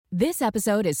This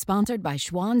episode is sponsored by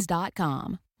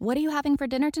Schwans.com. What are you having for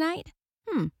dinner tonight?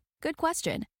 Good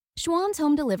question. Schwans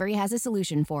Home Delivery has a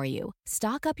solution for you.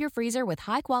 Stock up your freezer with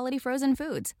high-quality frozen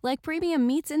foods like premium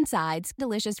meats and sides,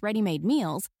 delicious ready-made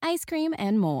meals, ice cream,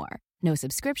 and more. No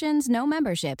subscriptions, no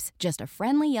memberships, just a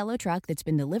friendly yellow truck that's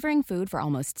been delivering food for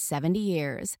almost 70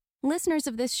 years. Listeners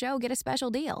of this show get a special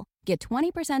deal. Get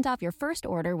 20% off your first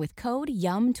order with code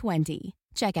YUM20.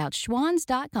 Check out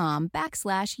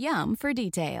schwans.com/YUM for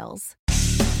details.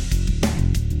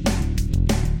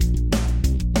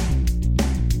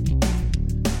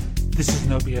 This is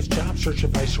No BS Job Search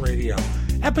Advice Radio,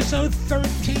 episode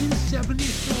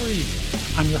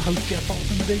 1373. I'm your host, Jeff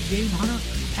Alton, the Big Game Hunter,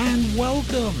 and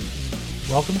welcome.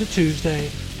 Welcome to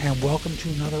Tuesday, and welcome to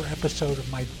another episode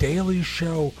of my daily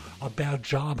show about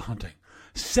job hunting.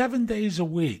 7 days a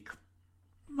week,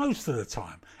 most of the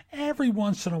time. Every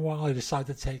once in a while, I decide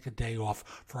to take a day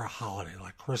off for a holiday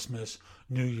like Christmas,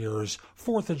 New Year's,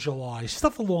 4th of July,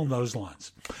 stuff along those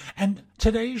lines. And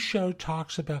today's show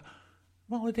talks about,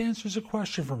 well, it answers a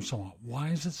question from someone.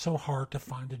 Why is it so hard to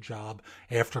find a job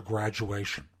after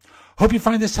graduation? Hope you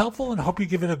find this helpful and hope you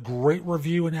give it a great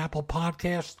review in Apple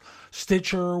Podcasts,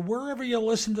 Stitcher, wherever you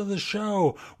listen to the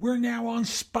show. We're now on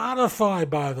Spotify,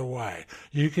 by the way.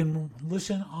 You can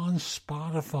listen on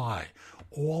Spotify.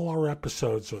 All our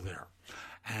episodes are there.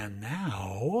 And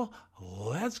now,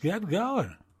 let's get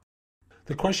going.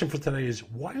 The question for today is,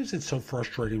 why is it so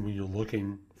frustrating when you're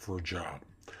looking for a job?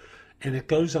 And it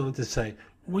goes on to say,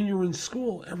 when you're in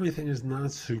school, everything is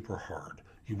not super hard.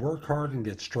 You work hard and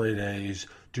get straight A's,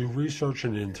 do research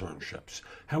and internships.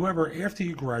 However, after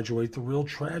you graduate, the real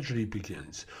tragedy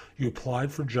begins. You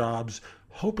applied for jobs,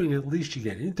 hoping at least you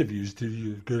get interviews due to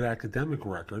your good academic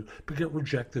record, but get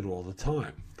rejected all the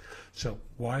time. So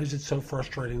why is it so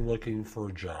frustrating looking for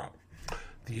a job?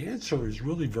 The answer is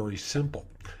really very simple.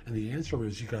 And the answer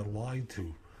is you got lied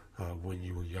to when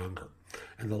you were younger.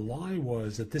 And the lie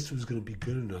was that this was going to be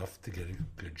good enough to get a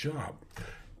good job.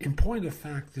 In point of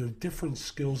fact, there are different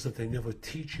skills that they never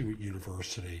teach you at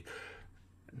university.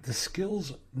 The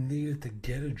skills needed to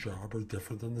get a job are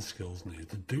different than the skills needed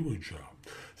to do a job.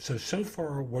 So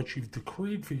far, what you've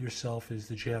decreed for yourself is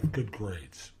that you have good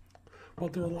grades. Well,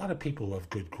 there are a lot of people who have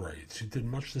good grades who did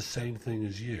much the same thing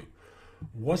as you.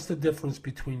 What's the difference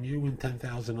between you and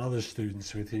 10,000 other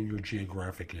students within your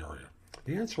geographic area?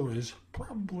 The answer is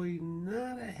probably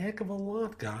not a heck of a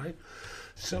lot, guy.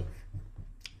 So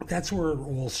that's where it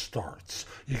all starts.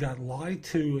 You got lied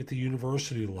to at the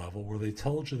university level where they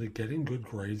told you that getting good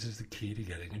grades is the key to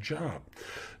getting a job.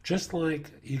 Just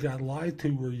like you got lied to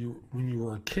when you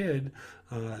were a kid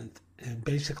and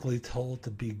basically told to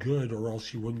be good or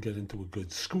else you wouldn't get into a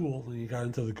good school. And you got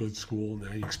into the good school and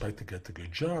now you expect to get the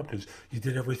good job because you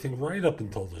did everything right up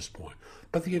until this point.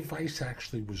 But the advice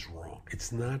actually was wrong.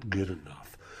 It's not good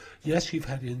enough. Yes, you've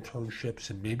had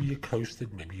internships and maybe you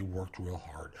coasted, maybe you worked real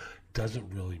hard.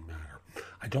 Doesn't really matter.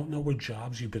 I don't know what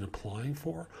jobs you've been applying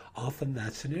for. Often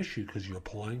that's an issue because you're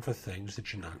applying for things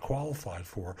that you're not qualified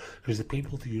for because the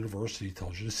people at the university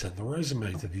told you to send the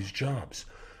resume to these jobs.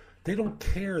 They don't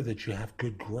care that you have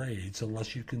good grades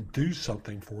unless you can do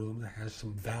something for them that has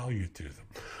some value to them.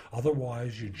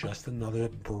 Otherwise, you're just another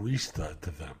barista to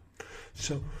them.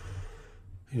 So,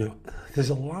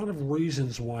 there's a lot of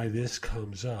reasons why this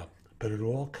comes up, but it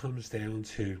all comes down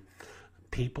to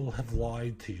people have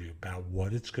lied to you about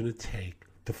what it's going to take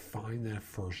to find that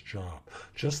first job.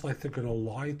 Just like they're going to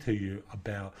lie to you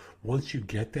about once you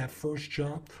get that first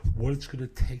job, what it's going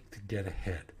to take to get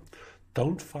ahead.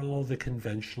 Don't follow the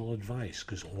conventional advice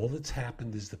because all that's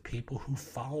happened is the people who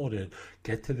followed it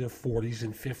get to their 40s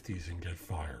and 50s and get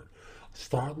fired.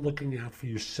 Start looking out for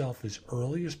yourself as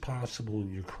early as possible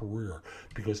in your career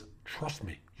because, trust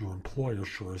me, your employer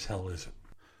sure as hell isn't.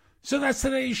 So that's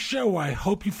today's show. I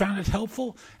hope you found it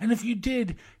helpful. And if you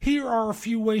did, here are a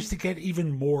few ways to get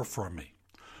even more from me.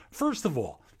 First of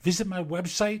all, visit my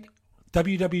website,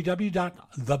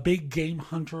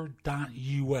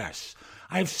 www.thebiggamehunter.us.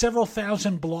 I have several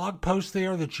thousand blog posts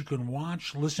there that you can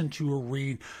watch, listen to, or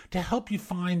read to help you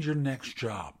find your next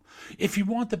job. If you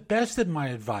want the best of my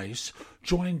advice,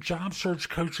 join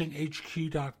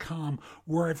JobSearchCoachingHQ.com,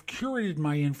 where I've curated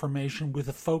my information with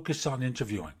a focus on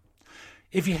interviewing.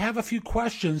 If you have a few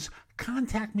questions,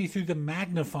 contact me through the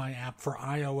Magnify app for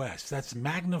iOS. That's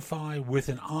Magnify with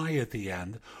an I at the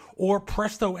end, or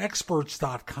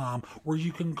PrestoExperts.com, where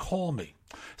you can call me.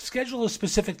 Schedule a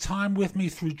specific time with me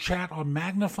through chat on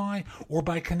Magnify or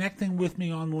by connecting with me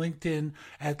on LinkedIn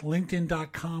at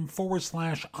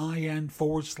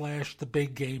linkedin.com/IN/The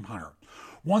Big Game Hunter.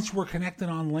 Once we're connected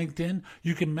on LinkedIn,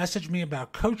 you can message me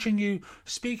about coaching you,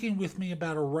 speaking with me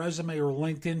about a resume or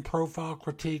LinkedIn profile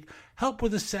critique, help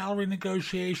with a salary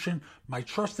negotiation, my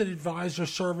trusted advisor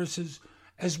services,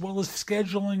 as well as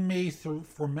scheduling me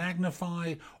for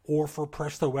Magnify or for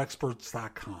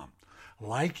PrestoExperts.com.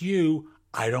 Like you,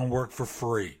 I don't work for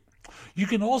free. You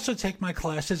can also take my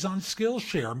classes on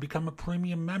Skillshare and become a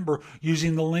premium member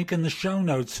using the link in the show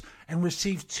notes and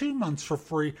receive 2 months for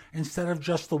free instead of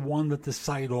just the one that the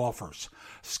site offers.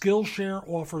 Skillshare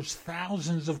offers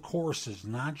thousands of courses,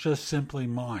 not just simply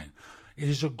mine. It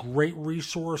is a great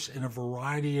resource in a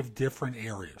variety of different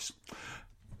areas.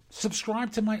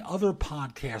 Subscribe to my other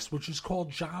podcast, which is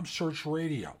called Job Search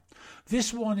Radio.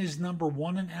 This one is number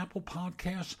 1 in Apple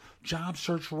Podcasts. Job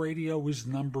Search Radio is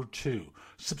number 2.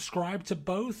 Subscribe to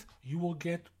both. You will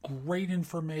get great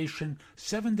information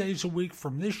 7 days a week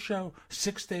from this show,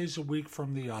 6 days a week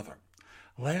from the other.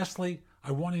 Lastly,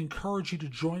 I want to encourage you to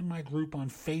join my group on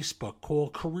Facebook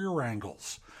called Career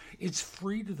Angles. It's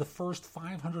free to the first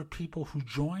 500 people who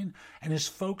join and is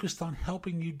focused on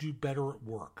helping you do better at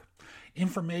work.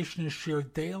 Information is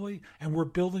shared daily, and we're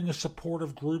building a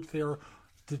supportive group there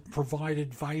to provide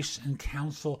advice and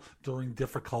counsel during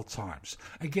difficult times.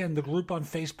 Again, the group on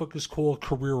Facebook is called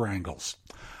Career Angles.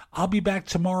 I'll be back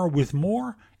tomorrow with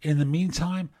more. In the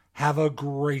meantime, have a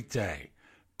great day.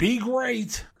 Be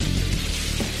great!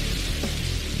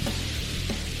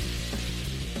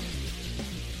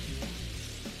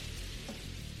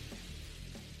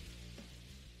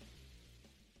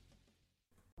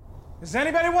 Does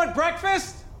anybody want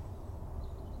breakfast?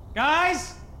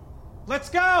 Guys, let's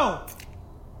go.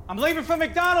 I'm leaving for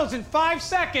McDonald's in 5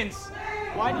 seconds.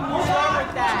 Why didn't you start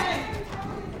with that?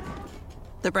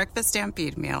 The Breakfast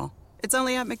Stampede Meal. It's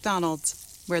only at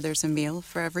McDonald's, where there's a meal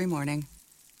for every morning.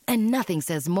 And nothing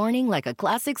says morning like a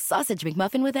classic sausage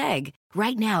McMuffin with egg.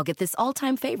 Right now, get this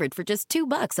all-time favorite for just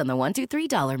 $2 on the $1, $2,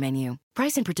 $3 menu.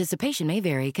 Price and participation may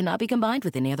vary. Cannot be combined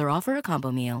with any other offer or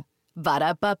combo meal.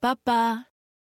 Ba-da-ba-ba-ba.